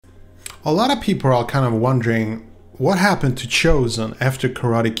A lot of people are kind of wondering what happened to Chozen after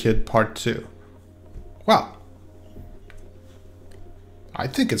Karate Kid Part 2. Well, I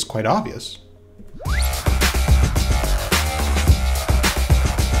think it's quite obvious.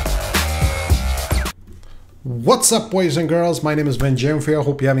 What's up, boys and girls? My name is Ben Jeffrey. I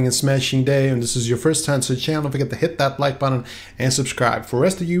hope you're having a smashing day, and this is your first time to the channel. Don't forget to hit that like button and subscribe. For the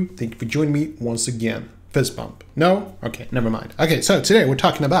rest of you, thank you for joining me once again. Fist bump. No? Okay, never mind. Okay, so today we're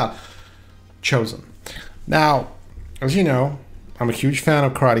talking about Chozen. Now, as you know, I'm a huge fan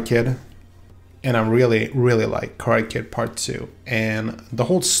of Karate Kid, and I really like Karate Kid Part 2. And the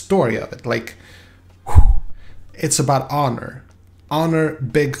whole story of it, like, it's about honor. Honor,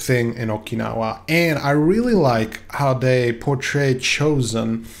 big thing in Okinawa. And I really like how they portray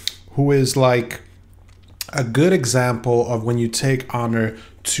Chozen, who is like a good example of when you take honor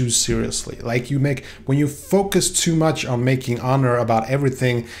too seriously. Like when you focus too much on making honor about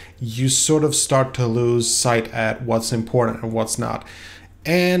everything, you sort of start to lose sight at what's important and what's not.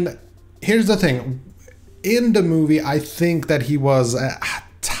 And here's the thing. In the movie, I think that he was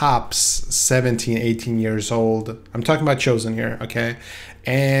tops 17, 18 years old. I'm talking about Chozen here, okay?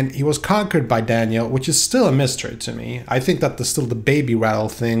 And he was conquered by Daniel, which is still a mystery to me. I think that still the baby rattle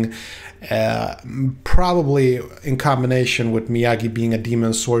thing, probably in combination with Miyagi being a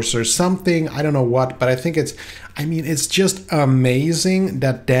demon sorcerer, something, I don't know what, but I think it's just amazing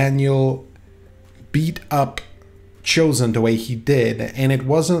that Daniel beat up Chozen the way he did. And it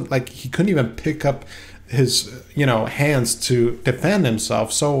wasn't like he couldn't even pick up his hands to defend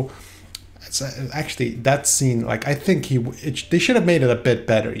himself. So it's actually that scene, like, I think they should have made it a bit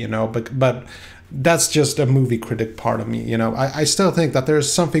better, but that's just a movie critic part of me. I still think that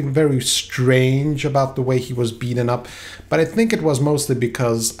there's something very strange about the way he was beaten up, but I think it was mostly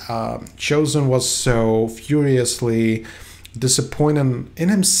because Chozen was so furiously disappointed in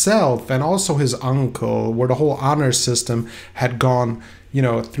himself and also his uncle, where the whole honor system had gone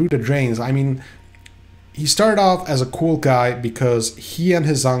through the drains. I mean, he started off as a cool guy because he and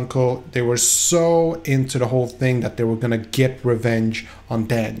his uncle, they were so into the whole thing that they were gonna get revenge on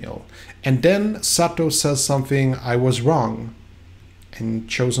Daniel. And then Sato says something, "I was wrong." And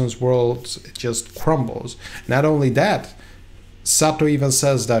Chozen's world just crumbles. Not only that, Sato even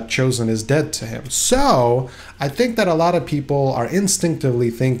says that Chozen is dead to him. So I think that a lot of people are instinctively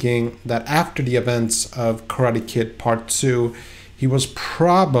thinking that after the events of Karate Kid Part 2, he was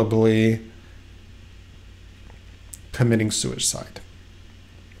probably committing suicide.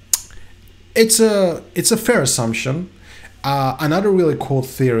 It's a fair assumption. Another really cool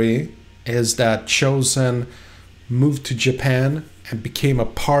theory is that Chozen moved to Japan and became a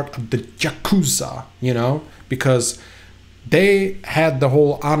part of the Yakuza, because they had the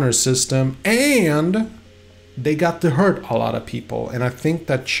whole honor system and they got to hurt a lot of people. And I think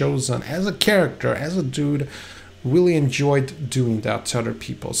that Chozen, as a character, as a dude, really enjoyed doing that to other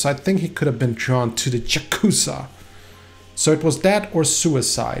people. So I think he could have been drawn to the Yakuza. So it was that or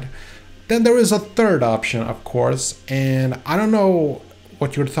suicide. Then there is a third option, of course, and I don't know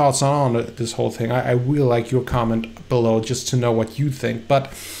what your thoughts are on this whole thing. I really like your comment below just to know what you think. But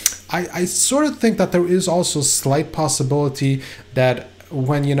I sort of think that there is also slight possibility that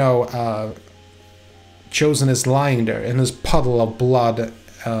when, Chozen is lying there in his puddle of blood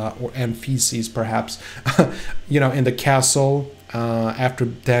and feces, perhaps, in the castle after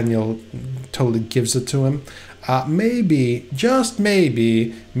Daniel totally gives it to him. Maybe, just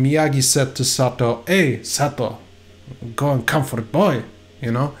maybe, Miyagi said to Sato, "Hey, Sato, go and comfort boy,"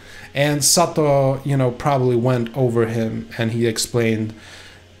 And Sato, probably went over him and he explained,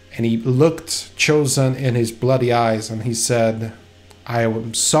 and he looked Chozen in his bloody eyes and he said, "I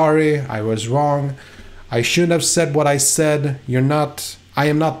am sorry, I was wrong. I shouldn't have said what I said. I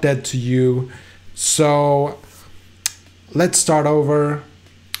am not dead to you. So let's start over.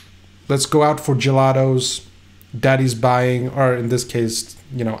 Let's go out for gelatos. Daddy's buying," or in this case,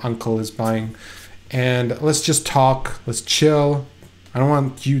 uncle is buying, "and let's just talk, let's chill. I don't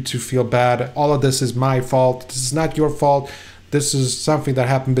want you to feel bad. All of this is my fault. This is not your fault. This is something that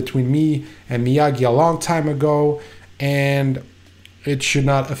happened between me and Miyagi a long time ago, and it should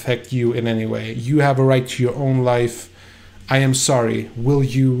not affect you in any way. You have a right to your own life. I am sorry. Will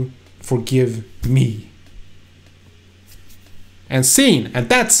you forgive me?" And scene. And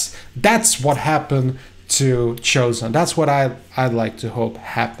that's what happened to Chozen. That's what I'd like to hope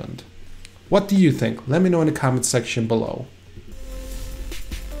happened. What do you think? Let me know in the comment section below.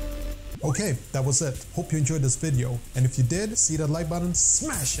 Okay, that was it. Hope you enjoyed this video. And if you did, see that like button,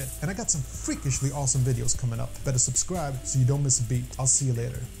 smash it. And I got some freakishly awesome videos coming up. Better subscribe so you don't miss a beat. I'll see you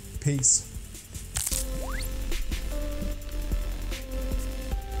later. Peace.